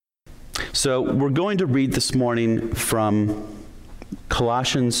So we're going to read this morning from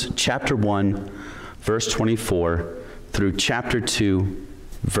Colossians chapter 1, verse 24, through chapter 2,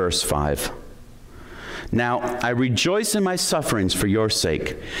 verse 5. Now, I rejoice in my sufferings for your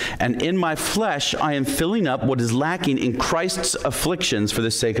sake, and in my flesh I am filling up what is lacking in Christ's afflictions for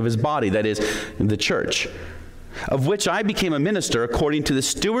the sake of his body, that is, the church, of which I became a minister according to the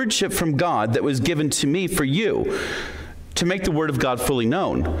stewardship from God that was given to me for you, to make the word of God fully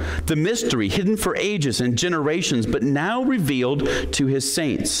known, the mystery hidden for ages and generations, but now revealed to his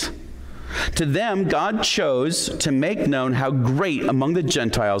saints. To them God chose to make known how great among the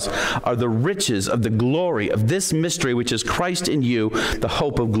Gentiles are the riches of the glory of this mystery, which is Christ in you, the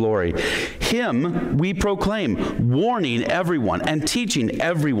hope of glory. Him we proclaim, warning everyone and teaching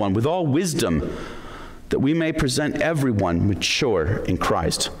everyone with all wisdom, that we may present everyone mature in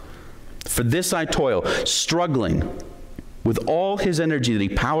Christ. For this I toil, struggling with all his energy that he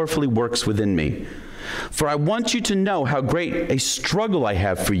powerfully works within me. For I want you to know how great a struggle I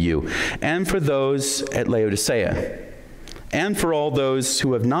have for you and for those at Laodicea, and for all those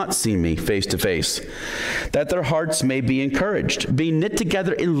who have not seen me face to face, that their hearts may be encouraged, being knit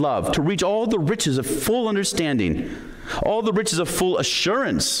together in love, to reach all the riches of full understanding, all the riches of full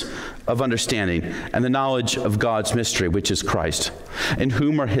assurance of understanding, and the knowledge of God's mystery, which is Christ, in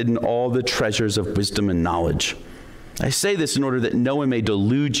whom are hidden all the treasures of wisdom and knowledge. I say this in order that no one may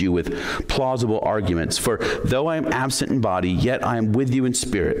delude you with plausible arguments. For though I am absent in body, yet I am with you in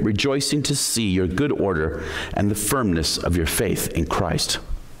spirit, rejoicing to see your good order and the firmness of your faith in Christ.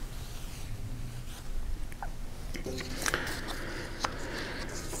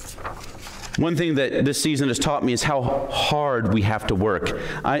 One thing that this season has taught me is how hard we have to work.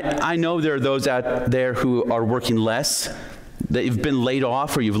 I know there are those out there who are working less, that you've been laid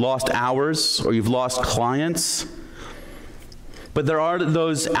off, or you've lost hours, or you've lost clients. But there are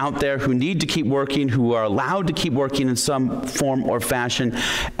those out there who need to keep working, who are allowed to keep working in some form or fashion,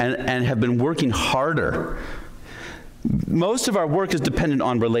 and have been working harder. Most of our work is dependent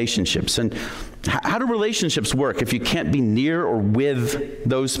on relationships. And how do relationships work if you can't be near or with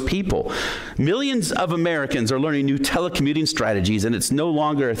those people? Millions of Americans are learning new telecommuting strategies, and it's no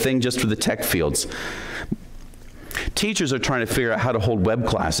longer a thing just for the tech fields. Teachers are trying to figure out how to hold web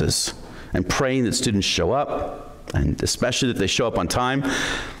classes and praying that students show up, and especially that they show up on time.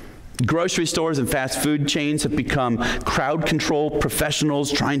 Grocery stores and fast food chains have become crowd control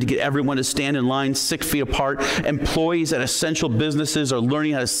professionals trying to get everyone to stand in line 6 feet apart. Employees at essential businesses are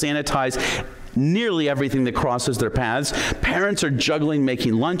learning how to sanitize nearly everything that crosses their paths. Parents are juggling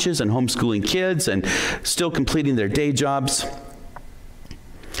making lunches and homeschooling kids and still completing their day jobs.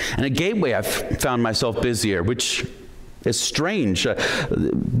 And at Gateway, I've found myself busier, which is strange.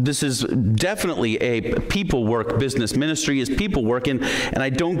 This is definitely a people work business. Ministry is people work, and I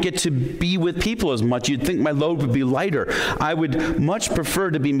don't get to be with people as much. You'd think my load would be lighter. I would much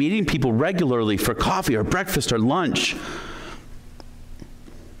prefer to be meeting people regularly for coffee or breakfast or lunch.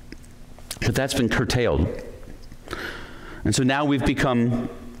 But that's been curtailed. And so now we've become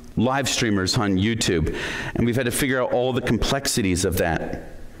live streamers on YouTube, and we've had to figure out all the complexities of that.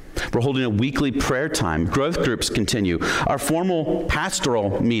 We're holding a weekly prayer time. Growth groups continue. Our formal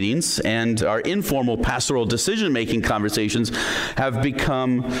pastoral meetings and our informal pastoral decision-making conversations have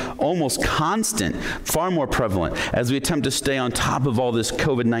become almost constant, far more prevalent, as we attempt to stay on top of all this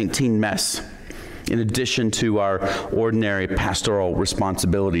COVID-19 mess, in addition to our ordinary pastoral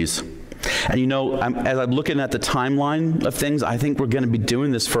responsibilities. And you know, as I'm looking at the timeline of things, I think we're going to be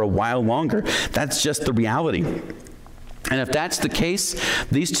doing this for a while longer. That's just the reality. And if that's the case,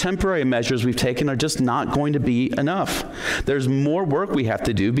 these temporary measures we've taken are just not going to be enough. There's more work we have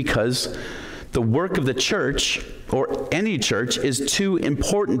to do because the work of the church, or any church, is too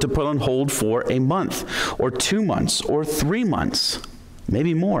important to put on hold for a month, or 2 months, or 3 months,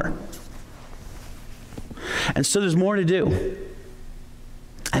 maybe more. And so there's more to do.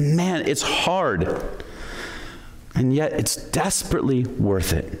 And man, it's hard. And yet it's desperately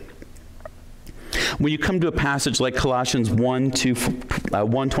worth it. When you come to a passage like Colossians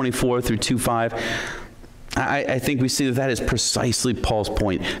 1:24 through 2:5, I think we see that is precisely Paul's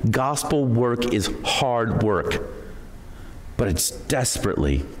point. Gospel work is hard work, but it's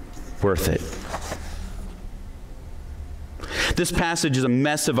desperately worth it. This passage is a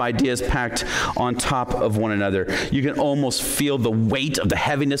mess of ideas packed on top of one another. You can almost feel the weight of the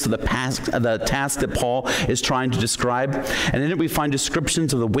heaviness of the task that Paul is trying to describe. And in it we find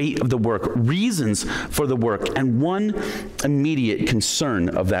descriptions of the weight of the work, reasons for the work, and one immediate concern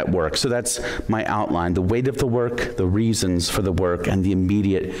of that work. So that's my outline: the weight of the work, the reasons for the work, and the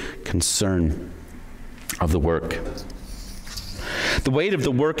immediate concern of the work. The weight of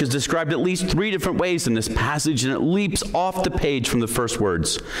the work is described at least 3 different ways in this passage, and it leaps off the page from the first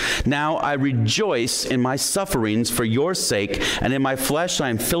words. Now I rejoice in my sufferings for your sake, and in my flesh I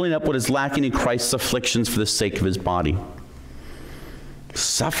am filling up what is lacking in Christ's afflictions for the sake of his body.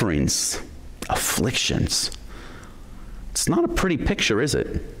 Sufferings, afflictions. It's not a pretty picture, is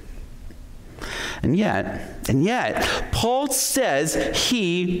it? And yet, Paul says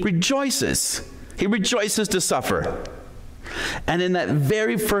he rejoices. He rejoices to suffer. And in that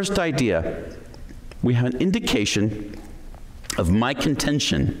very first idea, we have an indication of my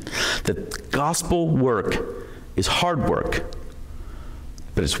contention that gospel work is hard work,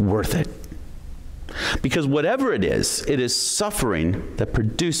 but it's worth it. Because whatever it is suffering that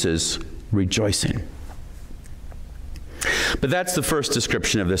produces rejoicing. But that's the first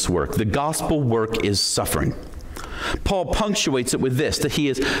description of this work. The gospel work is suffering. Paul punctuates it with this, that he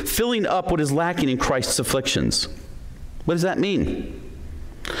is filling up what is lacking in Christ's afflictions. What does that mean?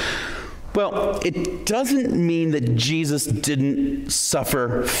 Well, it doesn't mean that Jesus didn't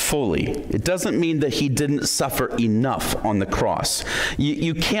suffer fully. It doesn't mean that he didn't suffer enough on the cross.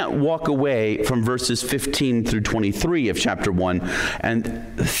 You can't walk away from verses 15 through 23 of chapter 1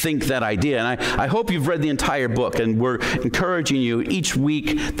 and think that idea. And I hope you've read the entire book, and we're encouraging you each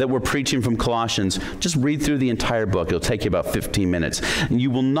week that we're preaching from Colossians, just read through the entire book. It'll take you about 15 minutes. And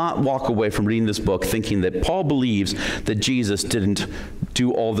you will not walk away from reading this book thinking that Paul believes that Jesus didn't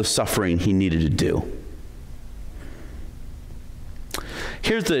do all the suffering he needed to do.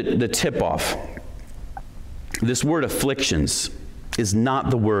 Here's the tip-off. This word afflictions is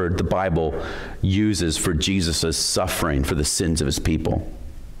not the word the Bible uses for Jesus' suffering for the sins of his people.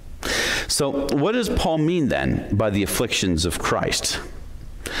 So what does Paul mean then by the afflictions of Christ?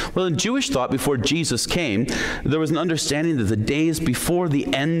 Well, in Jewish thought, before Jesus came, there was an understanding that the days before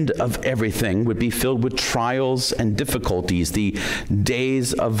the end of everything would be filled with trials and difficulties. The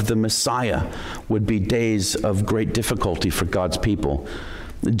days of the Messiah would be days of great difficulty for God's people.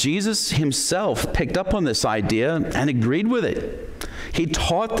 Jesus himself picked up on this idea and agreed with it. He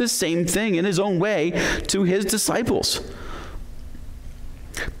taught the same thing in his own way to his disciples.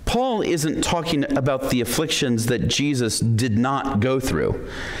 Paul isn't talking about the afflictions that Jesus did not go through.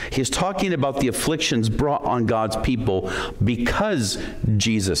 He's talking about the afflictions brought on God's people because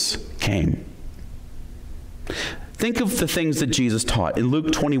Jesus came. Think of the things that Jesus taught. In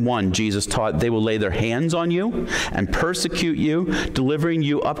Luke 21, Jesus taught, they will lay their hands on you and persecute you, delivering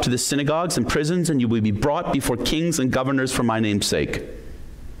you up to the synagogues and prisons, and you will be brought before kings and governors for my name's sake.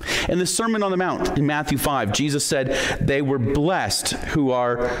 In the Sermon on the Mount in Matthew 5, Jesus said, they were blessed who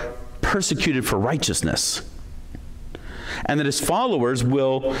are persecuted for righteousness, and that his followers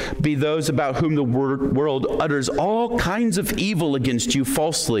will be those about whom the world utters all kinds of evil against you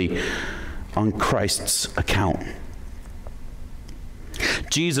falsely on Christ's account.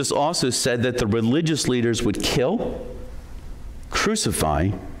 Jesus also said that the religious leaders would kill,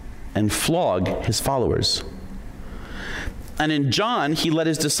 crucify, and flog his followers. And in John, he let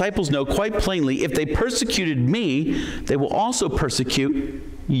his disciples know quite plainly, if they persecuted me, they will also persecute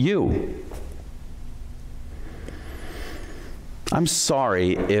you. I'm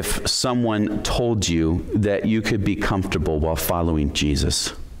sorry if someone told you that you could be comfortable while following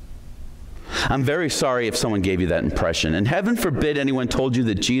Jesus. I'm very sorry if someone gave you that impression. And heaven forbid anyone told you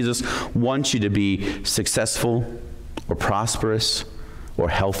that Jesus wants you to be successful or prosperous or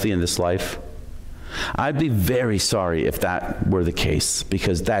healthy in this life. I'd be very sorry if that were the case,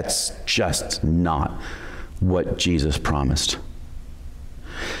 because that's just not what Jesus promised.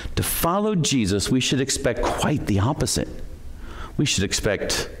 To follow Jesus, we should expect quite the opposite. We should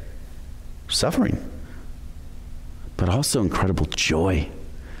expect suffering, but also incredible joy.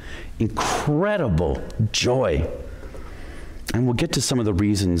 Incredible joy. And we'll get to some of the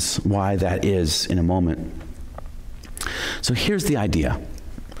reasons why that is in a moment. So here's the idea.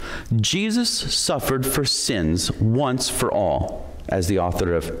 Jesus suffered for sins once for all, as the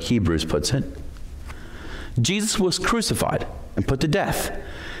author of Hebrews puts it. Jesus was crucified and put to death,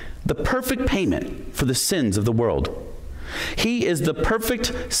 the perfect payment for the sins of the world. He is the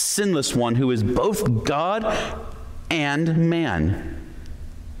perfect, sinless one who is both God and man.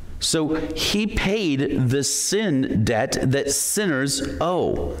 So he paid the sin debt that sinners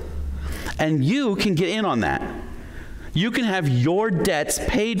owe. And you can get in on that. You can have your debts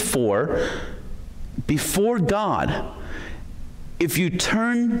paid for before God if you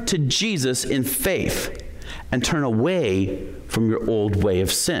turn to Jesus in faith and turn away from your old way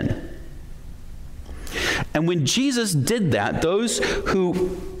of sin. And when Jesus did that, those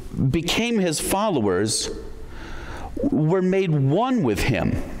who became his followers were made one with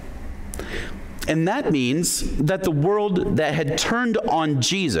him. And that means that the world that had turned on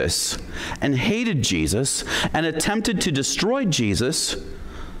Jesus and hated Jesus and attempted to destroy Jesus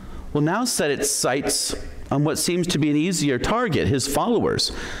will now set its sights on what seems to be an easier target, his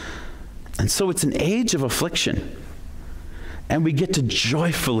followers. And so it's an age of affliction, and we get to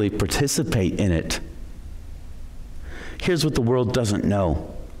joyfully participate in it. Here's what the world doesn't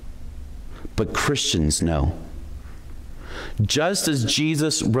know, but Christians know. Just as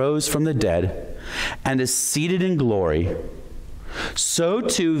Jesus rose from the dead and is seated in glory, so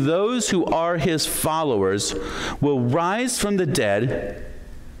too those who are his followers will rise from the dead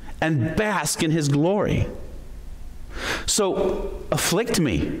and bask in his glory. So afflict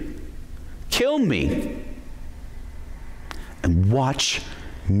me, kill me, and watch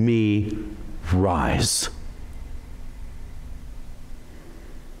me rise.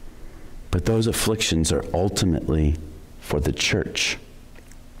 But those afflictions are ultimately for the church.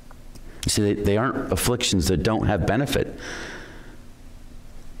 You see, they aren't afflictions that don't have benefit.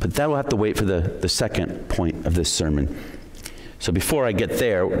 But that will have to wait for the second point of this sermon. So before I get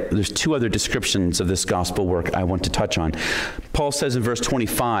there, there's two other descriptions of this gospel work I want to touch on. Paul says in verse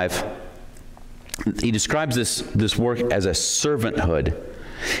 25, he describes this work as a servanthood.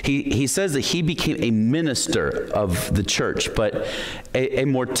 He says that he became a minister of the church, but a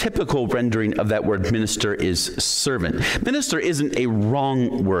more typical rendering of that word minister is servant. Minister isn't a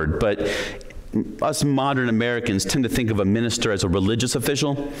wrong word, but us modern Americans tend to think of a minister as a religious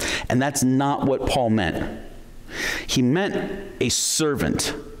official, and that's not what Paul meant. He meant a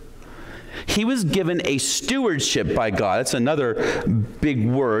servant. He was given a stewardship by God. That's another big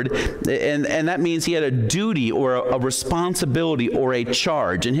word. And that means he had a duty or a responsibility or a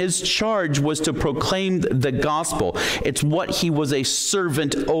charge. And his charge was to proclaim the gospel. It's what he was a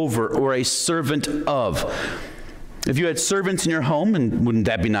servant over or a servant of. If you had servants in your home, and wouldn't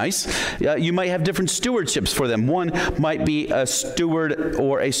that be nice, you might have different stewardships for them. One might be a steward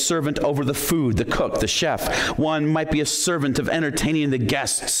or a servant over the food, the cook, the chef. One might be a servant of entertaining the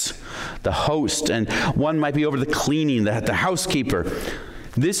guests, the host. And one might be over the cleaning, the housekeeper.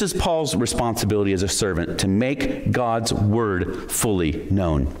 This is Paul's responsibility as a servant, to make God's word fully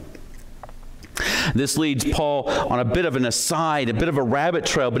known. This leads Paul on a bit of an aside, a bit of a rabbit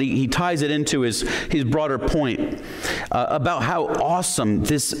trail, but he ties it into his broader point about how awesome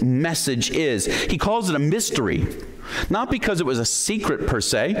this message is. He calls it a mystery, not because it was a secret per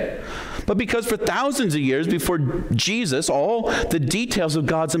se, but because for thousands of years before Jesus, all the details of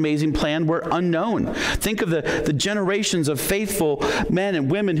God's amazing plan were unknown. Think of the generations of faithful men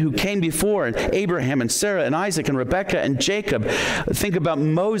and women who came before, and Abraham and Sarah and Isaac and Rebekah and Jacob. Think about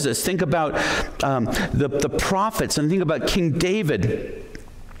Moses. Think about the prophets, and think about King David.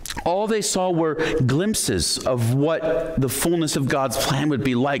 All they saw were glimpses of what the fullness of God's plan would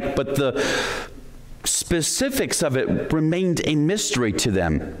be like, but the specifics of it remained a mystery to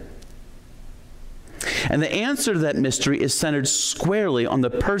them. And the answer to that mystery is centered squarely on the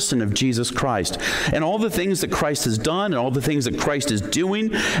person of Jesus Christ and all the things that Christ has done and all the things that Christ is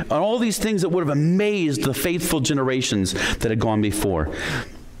doing and all these things that would have amazed the faithful generations that had gone before.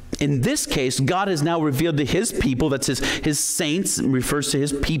 In this case, God has now revealed to his people, that's his saints, refers to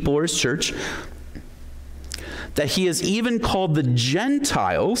his people or his church, that he has even called the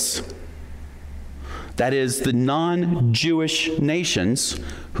Gentiles, that is, the non-Jewish nations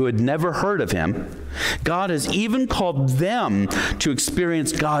who had never heard of him, God has even called them to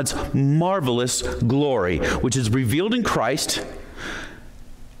experience God's marvelous glory, which is revealed in Christ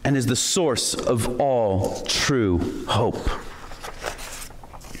and is the source of all true hope.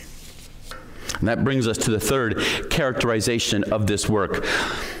 And that brings us to the third characterization of this work.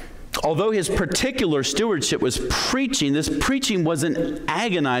 Although his particular stewardship was preaching, this preaching was an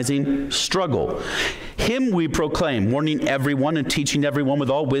agonizing struggle. Him we proclaim, warning everyone and teaching everyone with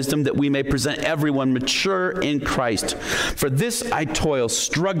all wisdom, that we may present everyone mature in Christ. For this I toil,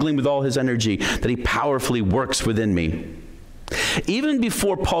 struggling with all his energy, that he powerfully works within me. Even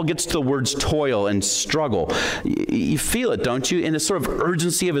before Paul gets to the words toil and struggle, you feel it, don't you? In the sort of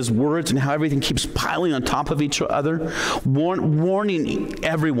urgency of his words and how everything keeps piling on top of each other. Warning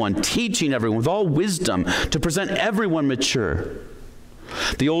everyone, teaching everyone with all wisdom to present everyone mature.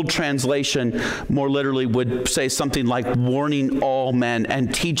 The old translation more literally would say something like warning all men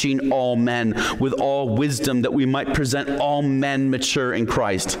and teaching all men with all wisdom, that we might present all men mature in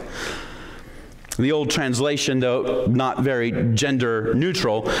Christ. The old translation, though not very gender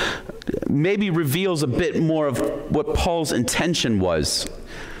neutral, maybe reveals a bit more of what Paul's intention was.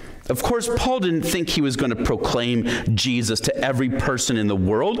 Of course, Paul didn't think he was going to proclaim Jesus to every person in the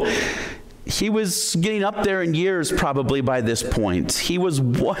world. He was getting up there in years probably by this point. He was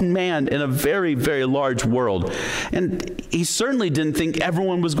one man in a very, very large world. And he certainly didn't think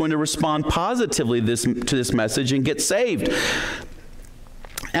everyone was going to respond positively to this message and get saved.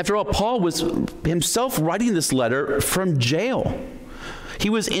 After all, Paul was himself writing this letter from jail. He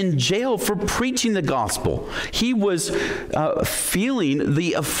was in jail for preaching the gospel. He was feeling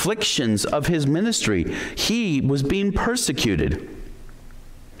the afflictions of his ministry. He was being persecuted.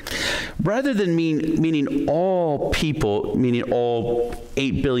 Rather than meaning all people, meaning all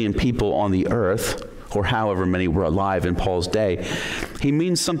 8 billion people on the earth, or however many were alive in Paul's day, he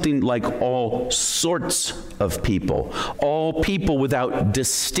means something like all sorts of people, all people without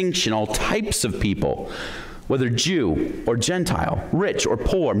distinction, all types of people, whether Jew or Gentile, rich or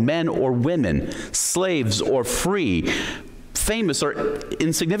poor, men or women, slaves or free, famous or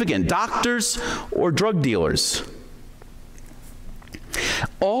insignificant, doctors or drug dealers.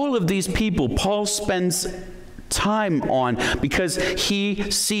 All of these people Paul spends time on because he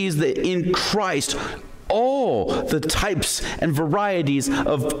sees that in Christ all the types and varieties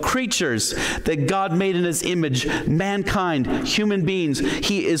of creatures that God made in his image, mankind, human beings,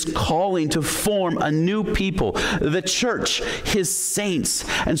 he is calling to form a new people, the church, his saints.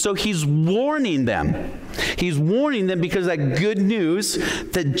 And so he's warning them. He's warning them because that good news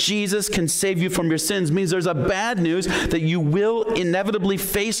that Jesus can save you from your sins means there's a bad news that you will inevitably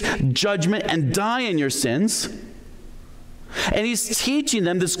face judgment and die in your sins. And he's teaching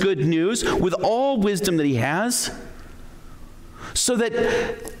them this good news with all wisdom that he has so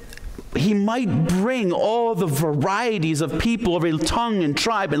that he might bring all the varieties of people, every tongue and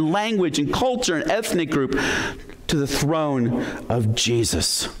tribe and language and culture and ethnic group to the throne of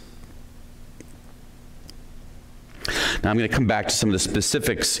Jesus. Now I'm going to come back to some of the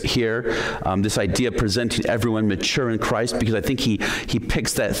specifics here. This idea of presenting everyone mature in Christ, because I think he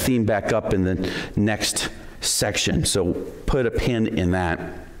picks that theme back up in the next section. So put a pin in that.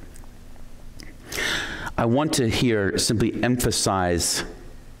 I want to here simply emphasize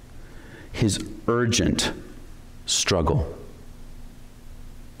his urgent struggle.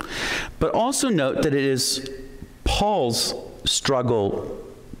 But also note that it is Paul's struggle,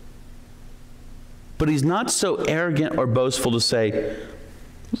 but he's not so arrogant or boastful to say,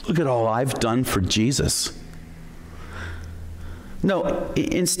 look at all I've done for Jesus. No,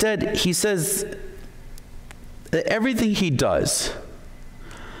 instead he says that everything he does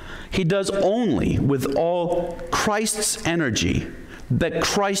only with all Christ's energy, that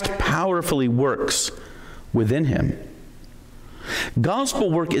Christ powerfully works within him. Gospel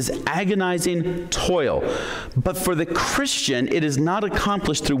work is agonizing toil, but for the Christian, it is not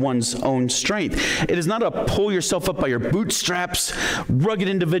accomplished through one's own strength. It is not a pull yourself up by your bootstraps, rugged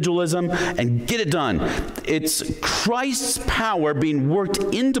individualism, and get it done. It's Christ's power being worked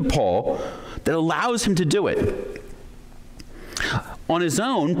into Paul that allows him to do it. On his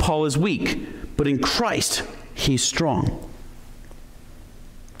own, Paul is weak, but in Christ, he's strong.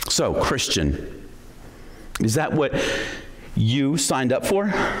 So, Christian, is that what you signed up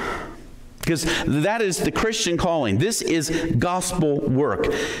for? Because that is the Christian calling. This is gospel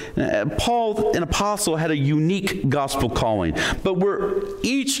work. Paul, an apostle, had a unique gospel calling, but we're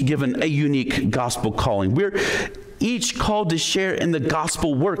each given a unique gospel calling. We're each called to share in the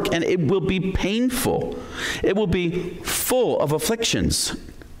gospel work, and it will be painful. It will be full of afflictions.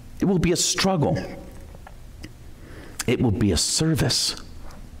 It will be a struggle. It will be a service.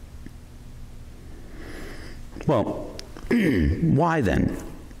 Well, why then?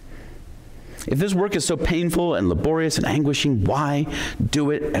 If this work is so painful and laborious and anguishing, why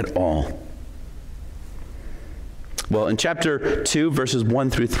do it at all? Well, in chapter 2, verses 1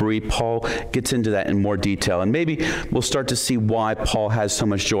 through 3, Paul gets into that in more detail. And maybe we'll start to see why Paul has so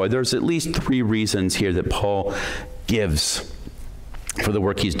much joy. There's at least 3 reasons here that Paul gives for the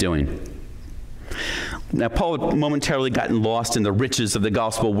work he's doing. Now, Paul had momentarily gotten lost in the riches of the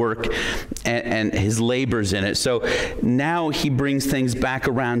gospel work and his labors in it. So now he brings things back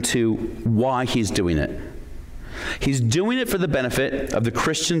around to why he's doing it. He's doing it for the benefit of the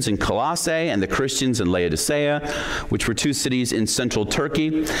Christians in Colossae and the Christians in Laodicea, which were 2 cities in central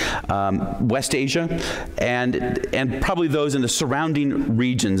Turkey, West Asia, and probably those in the surrounding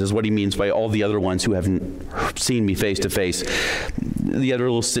regions is what he means by all the other ones who haven't seen me face to face, the other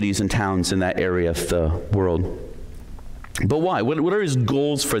little cities and towns in that area of the world. But why? What are his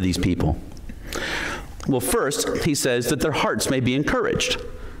goals for these people? Well, first, he says that their hearts may be encouraged.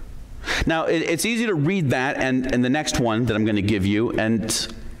 Now, it's easy to read that and the next one that I'm going to give you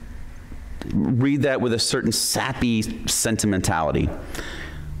and read that with a certain sappy sentimentality.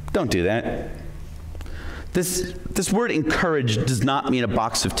 Don't do that. This word encourage does not mean a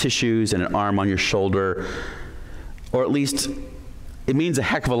box of tissues and an arm on your shoulder, or at least it means a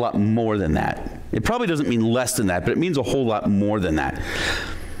heck of a lot more than that. It probably doesn't mean less than that, but it means a whole lot more than that.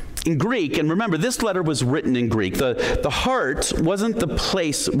 In Greek, and remember, this letter was written in Greek, the heart wasn't the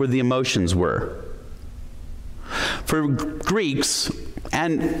place where the emotions were. For Greeks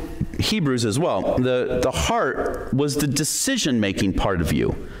and Hebrews as well, the heart was the decision-making part of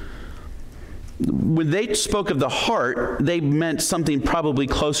you. When they spoke of the heart, they meant something probably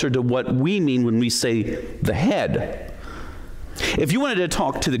closer to what we mean when we say the head. If you wanted to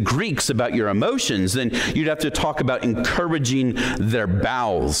talk to the Greeks about your emotions, then you'd have to talk about encouraging their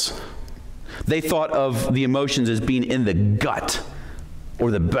bowels. They thought of the emotions as being in the gut or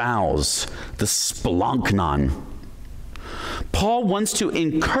the bowels, the splanchnon. Paul wants to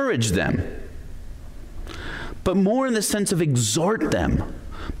encourage them, but more in the sense of exhort them,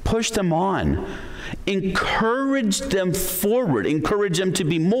 push them on, encourage them forward, encourage them to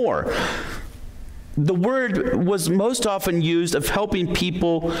be more. The word was most often used of helping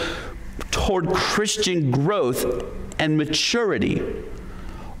people toward Christian growth and maturity,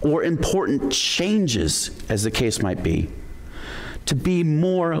 or important changes, as the case might be, to be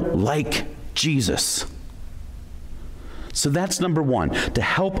more like Jesus. So that's number one, to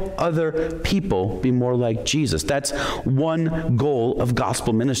help other people be more like Jesus. That's one goal of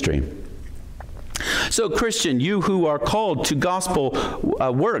gospel ministry. So, Christian, you who are called to gospel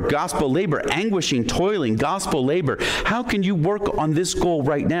work, gospel labor, anguishing, toiling, gospel labor, how can you work on this goal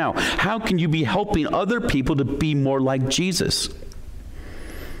right now? How can you be helping other people to be more like Jesus?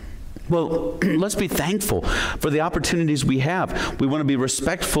 Well, let's be thankful for the opportunities we have. We want to be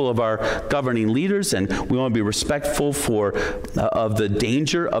respectful of our governing leaders, and we want to be respectful of the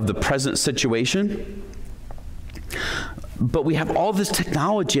danger of the present situation. But we have all this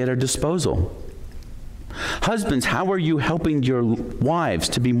technology at our disposal. Husbands, how are you helping your wives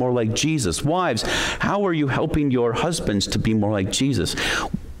to be more like Jesus? Wives, how are you helping your husbands to be more like Jesus?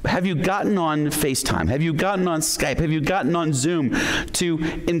 Have you gotten on FaceTime? Have you gotten on Skype? Have you gotten on Zoom to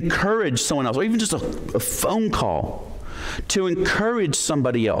encourage someone else, or even just a phone call to encourage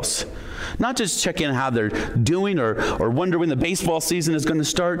somebody else? Not just check in how they're doing or wonder when the baseball season is going to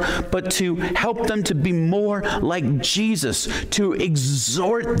start, but to help them to be more like Jesus, to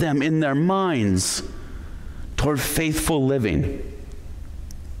exhort them in their minds toward faithful living.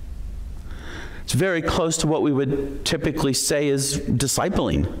 It's very close to what we would typically say is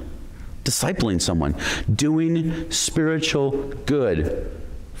discipling someone, doing spiritual good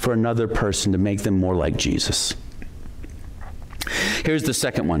for another person to make them more like Jesus. Here's the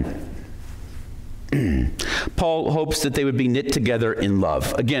second one. Paul hopes that they would be knit together in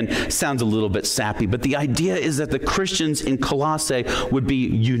love. Again, sounds a little bit sappy, but the idea is that the Christians in Colossae would be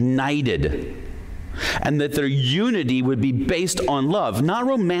united, and that their unity would be based on love. Not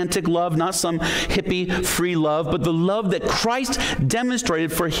romantic love, not some hippie free love, but the love that Christ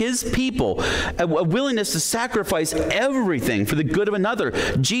demonstrated for his people, a willingness to sacrifice everything for the good of another.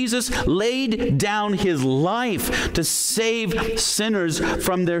 Jesus laid down his life to save sinners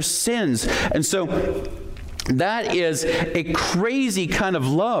from their sins. And so that is a crazy kind of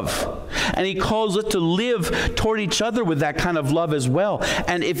love. And he calls us to live toward each other with that kind of love as well.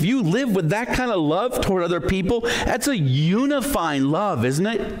 And if you live with that kind of love toward other people, that's a unifying love, isn't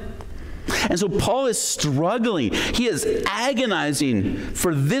it? And so Paul is struggling. He is agonizing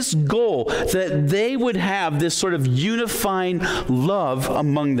for this goal, that they would have this sort of unifying love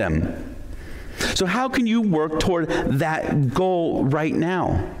among them. So how can you work toward that goal right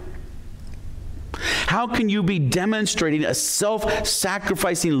now? How can you be demonstrating a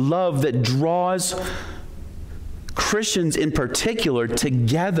self-sacrificing love that draws Christians in particular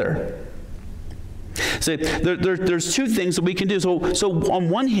together? So there's two things that we can do. So on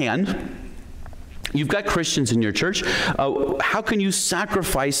one hand, you've got Christians in your church. How can you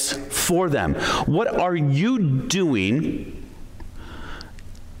sacrifice for them? What are you doing?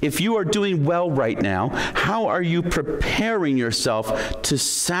 If you are doing well right now, how are you preparing yourself to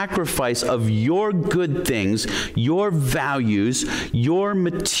sacrifice of your good things, your values, your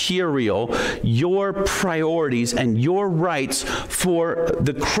material, your priorities, and your rights for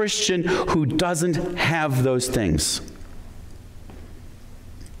the Christian who doesn't have those things?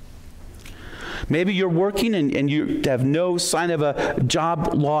 Maybe you're working and you have no sign of a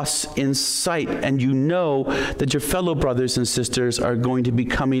job loss in sight, and you know that your fellow brothers and sisters are going to be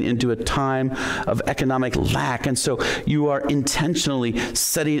coming into a time of economic lack, and so you are intentionally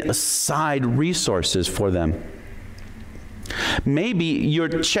setting aside resources for them. Maybe you're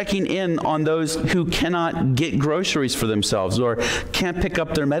checking in on those who cannot get groceries for themselves or can't pick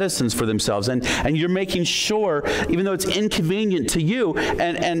up their medicines for themselves. And you're making sure, even though it's inconvenient to you,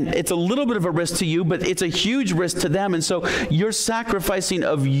 and it's a little bit of a risk to you, but it's a huge risk to them. And so you're sacrificing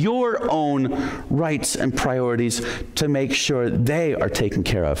of your own rights and priorities to make sure they are taken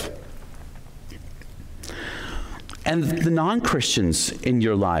care of. And the non-Christians in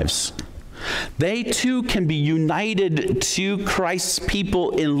your lives, they too can be united to Christ's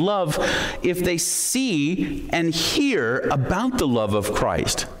people in love if they see and hear about the love of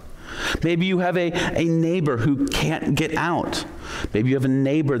Christ. Maybe you have a neighbor who can't get out. Maybe you have a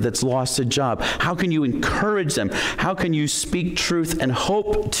neighbor that's lost a job. How can you encourage them? How can you speak truth and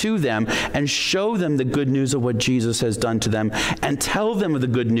hope to them and show them the good news of what Jesus has done to them and tell them of the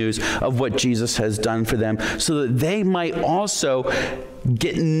good news of what Jesus has done for them so that they might also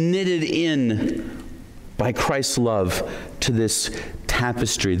get knitted in by Christ's love to this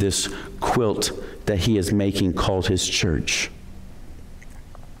tapestry, this quilt that he is making called his church?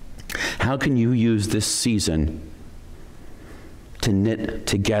 How can you use this season to knit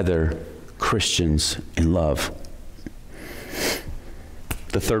together Christians in love?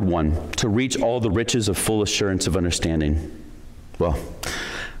 The third one, to reach all the riches of full assurance of understanding. Well,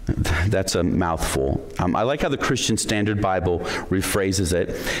 that's a mouthful. I like how the Christian Standard Bible rephrases it.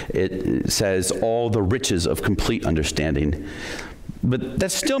 It says, all the riches of complete understanding. But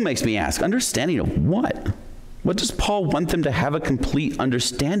that still makes me ask, understanding of what? What does Paul want them to have a complete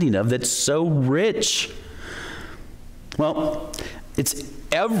understanding of that's so rich? Well, it's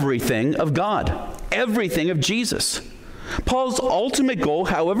everything of God, everything of Jesus. Paul's ultimate goal,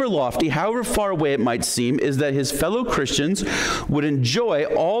 however lofty, however far away it might seem, is that his fellow Christians would enjoy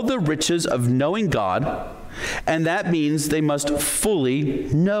all the riches of knowing God, and that means they must fully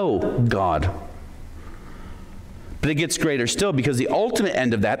know God. But it gets greater still, because the ultimate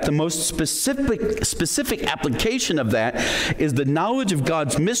end of that, the most specific application of that, is the knowledge of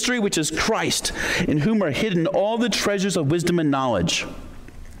God's mystery, which is Christ, in whom are hidden all the treasures of wisdom and knowledge.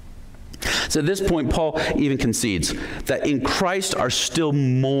 So at this point, Paul even concedes that in Christ are still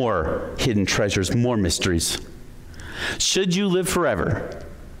more hidden treasures, more mysteries. Should you live forever,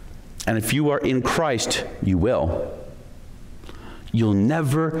 and if you are in Christ, you will, you'll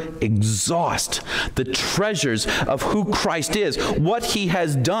never exhaust the treasures of who Christ is, what he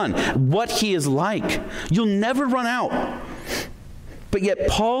has done, what he is like. You'll never run out. But yet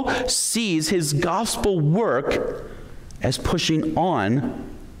Paul sees his gospel work as pushing on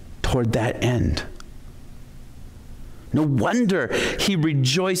toward that end. No wonder he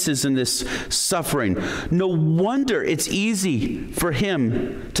rejoices in this suffering. No wonder it's easy for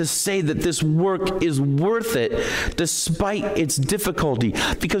him to say that this work is worth it despite its difficulty.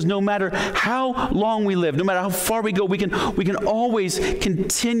 Because no matter how long we live, no matter how far we go, we can always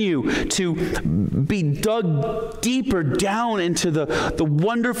continue to be dug deeper down into the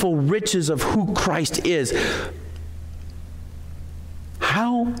wonderful riches of who Christ is.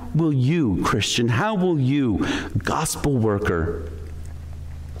 How will you, Christian, how will you, gospel worker,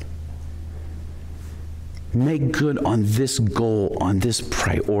 make good on this goal, on this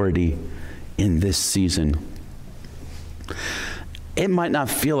priority in this season? It might not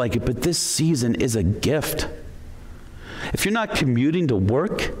feel like it, but this season is a gift. If you're not commuting to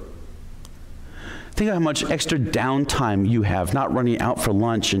work, think of how much extra downtime you have, not running out for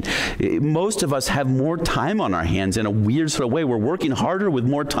lunch. And most of us have more time on our hands in a weird sort of way. We're working harder with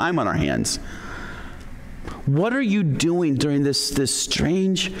more time on our hands. What are you doing during this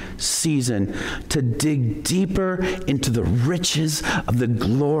strange season to dig deeper into the riches of the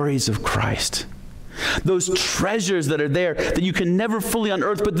glories of Christ? Those treasures that are there that you can never fully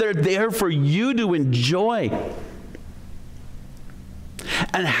unearth, but they're there for you to enjoy.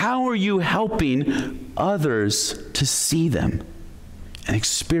 And how are you helping others to see them and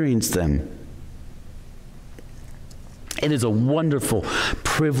experience them? It is a wonderful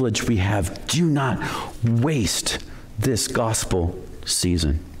privilege we have. Do not waste this gospel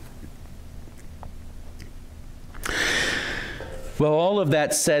season. Well, all of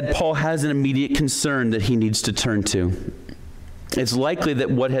that said, Paul has an immediate concern that he needs to turn to. It's likely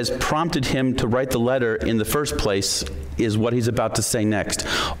that what has prompted him to write the letter in the first place is what he's about to say next.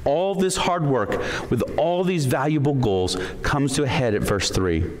 All this hard work with all these valuable goals comes to a head at verse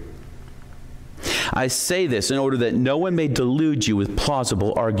 3. I say this in order that no one may delude you with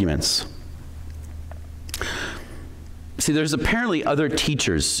plausible arguments. See, there's apparently other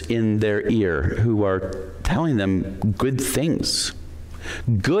teachers in their ear who are telling them good things.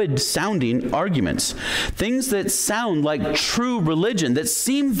 good sounding arguments, things that sound like true religion, that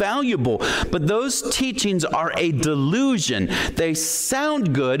seem valuable, but those teachings are a delusion. They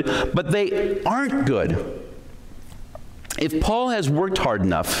sound good, but they aren't good. If Paul has worked hard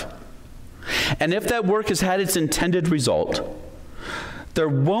enough, and if that work has had its intended result, there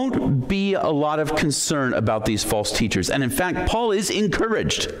won't be a lot of concern about these false teachers. And in fact, Paul is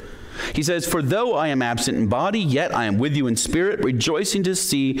encouraged. He says, "For though I am absent in body, yet I am with you in spirit, rejoicing to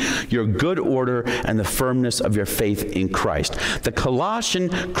see your good order and the firmness of your faith in Christ." The Colossian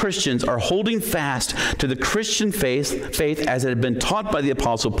Christians are holding fast to the Christian faith as it had been taught by the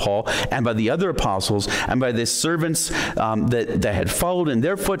Apostle Paul and by the other apostles and by the servants that had followed in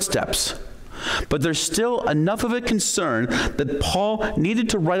their footsteps. But there's still enough of a concern that Paul needed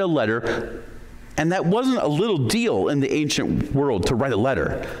to write a letter, and that wasn't a little deal in the ancient world to write a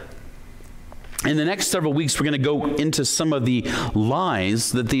letter. In the next several weeks, we're going to go into some of the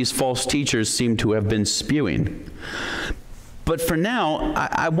lies that these false teachers seem to have been spewing. But for now,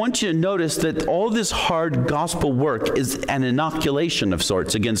 I want you to notice that all this hard gospel work is an inoculation of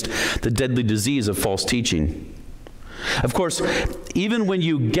sorts against the deadly disease of false teaching. Of course, even when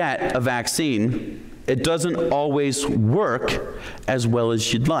you get a vaccine, it doesn't always work as well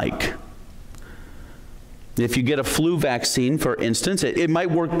as you'd like. If you get a flu vaccine, for instance, it might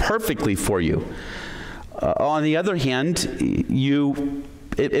work perfectly for you. On the other hand,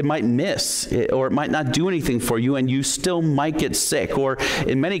 it might miss, or it might not do anything for you, and you still might get sick. Or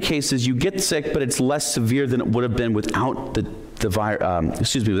in many cases, you get sick, but it's less severe than it would have been without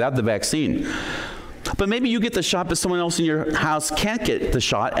without the vaccine. But maybe you get the shot, but someone else in your house can't get the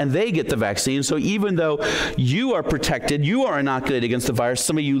shot, and they get the vaccine. So even though you are protected, you are inoculated against the virus,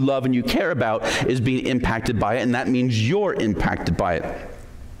 somebody you love and you care about is being impacted by it, and that means you're impacted by it.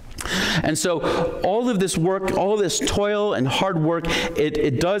 And so all of this work, all of this toil and hard work,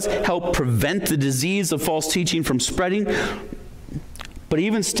 it does help prevent the disease of false teaching from spreading. But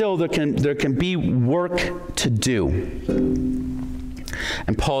even still, there can be work to do.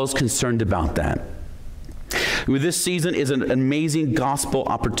 And Paul is concerned about that. This season is an amazing gospel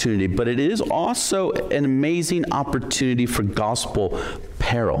opportunity, but it is also an amazing opportunity for gospel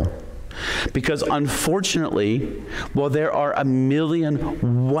peril. Because unfortunately, while there are a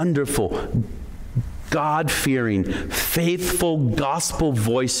million wonderful, God-fearing, faithful gospel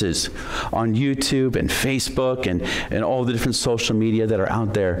voices on YouTube and Facebook and all the different social media that are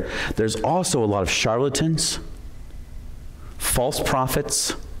out there, there's also a lot of charlatans, false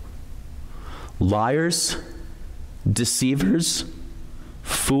prophets, liars, deceivers,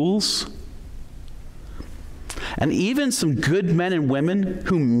 fools, and even some good men and women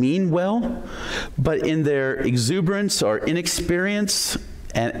who mean well, but in their exuberance or inexperience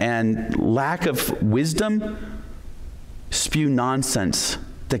and lack of wisdom, spew nonsense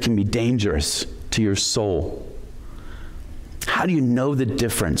that can be dangerous to your soul. How do you know the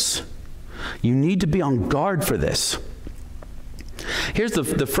difference? You need to be on guard for this. Here's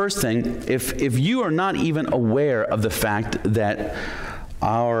the first thing. If you are not even aware of the fact that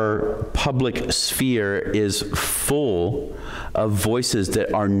our public sphere is full of voices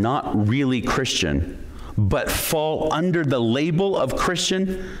that are not really Christian, but fall under the label of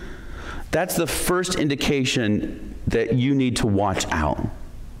Christian, that's the first indication that you need to watch out.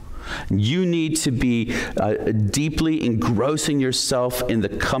 You need to be deeply engrossing yourself in the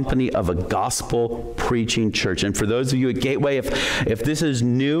company of a gospel-preaching church. And for those of you at Gateway, if this is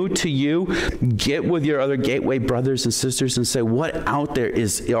new to you, get with your other Gateway brothers and sisters and say, what out there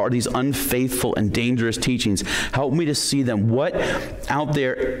are these unfaithful and dangerous teachings? Help me to see them. What out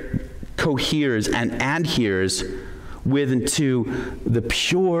there coheres and adheres with and to the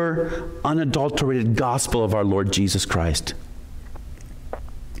pure, unadulterated gospel of our Lord Jesus Christ?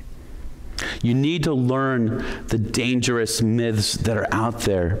 You need to learn the dangerous myths that are out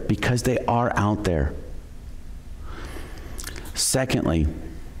there, because they are out there. Secondly,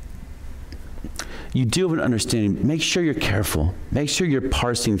 you do have an understanding. Make sure you're careful. Make sure you're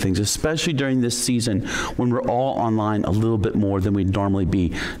parsing things, especially during this season when we're all online a little bit more than we'd normally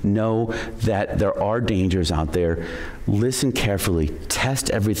be. Know that there are dangers out there. Listen carefully. Test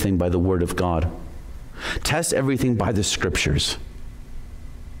everything by the Word of God. Test everything by the Scriptures.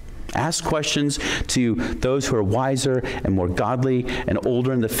 Ask questions to those who are wiser and more godly and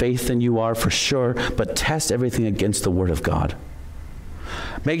older in the faith than you are, for sure, but test everything against the Word of God.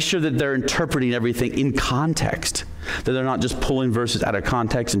 Make sure that they're interpreting everything in context, that they're not just pulling verses out of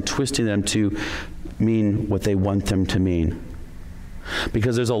context and twisting them to mean what they want them to mean.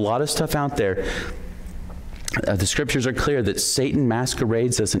 Because there's a lot of stuff out there. The Scriptures are clear that Satan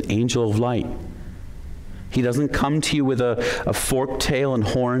masquerades as an angel of light. He doesn't come to you with a forked tail and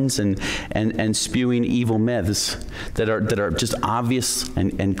horns and spewing evil myths that are just obvious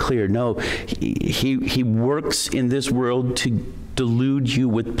and clear. No, he works in this world to delude you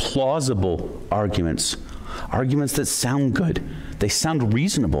with plausible arguments that sound good. They sound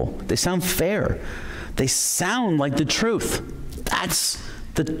reasonable. They sound fair. They sound like the truth. That's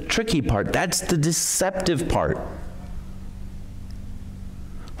the tricky part. That's the deceptive part.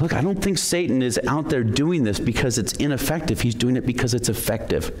 Look, I don't think Satan is out there doing this because it's ineffective. He's doing it because it's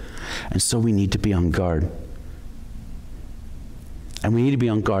effective. And so we need to be on guard. And we need to be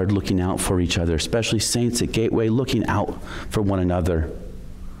on guard looking out for each other, especially saints at Gateway, looking out for one another.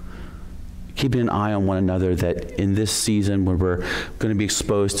 Keeping an eye on one another, that in this season where we're going to be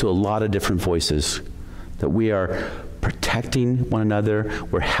exposed to a lot of different voices, that we are protecting one another,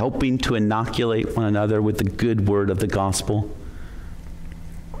 we're helping to inoculate one another with the good word of the gospel,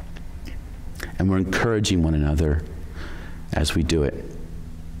 and we're encouraging one another as we do it.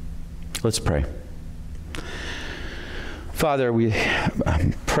 Let's pray. Father, we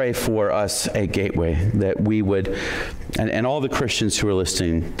pray for us at Gateway that we would, and all the Christians who are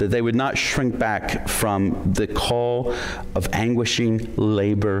listening, that they would not shrink back from the call of anguishing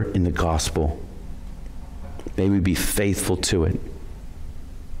labor in the gospel. May we be faithful to it.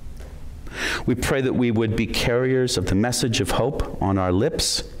 We pray that we would be carriers of the message of hope on our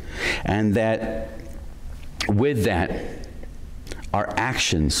lips, and that with that, our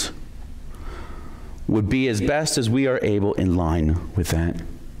actions would be as best as we are able in line with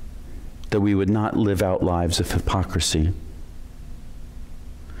that we would not live out lives of hypocrisy.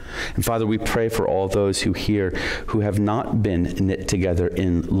 And Father, we pray for all those who hear who have not been knit together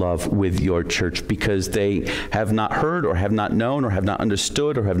in love with your church because they have not heard or have not known or have not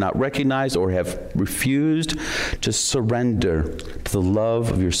understood or have not recognized or have refused to surrender to the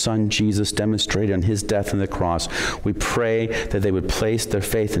love of your Son Jesus demonstrated on his death on the cross. We pray that they would place their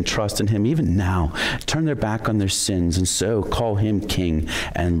faith and trust in him even now, turn their back on their sins, and so call him King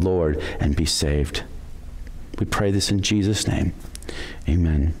and Lord and be saved. We pray this in Jesus' name.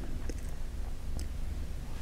 Amen.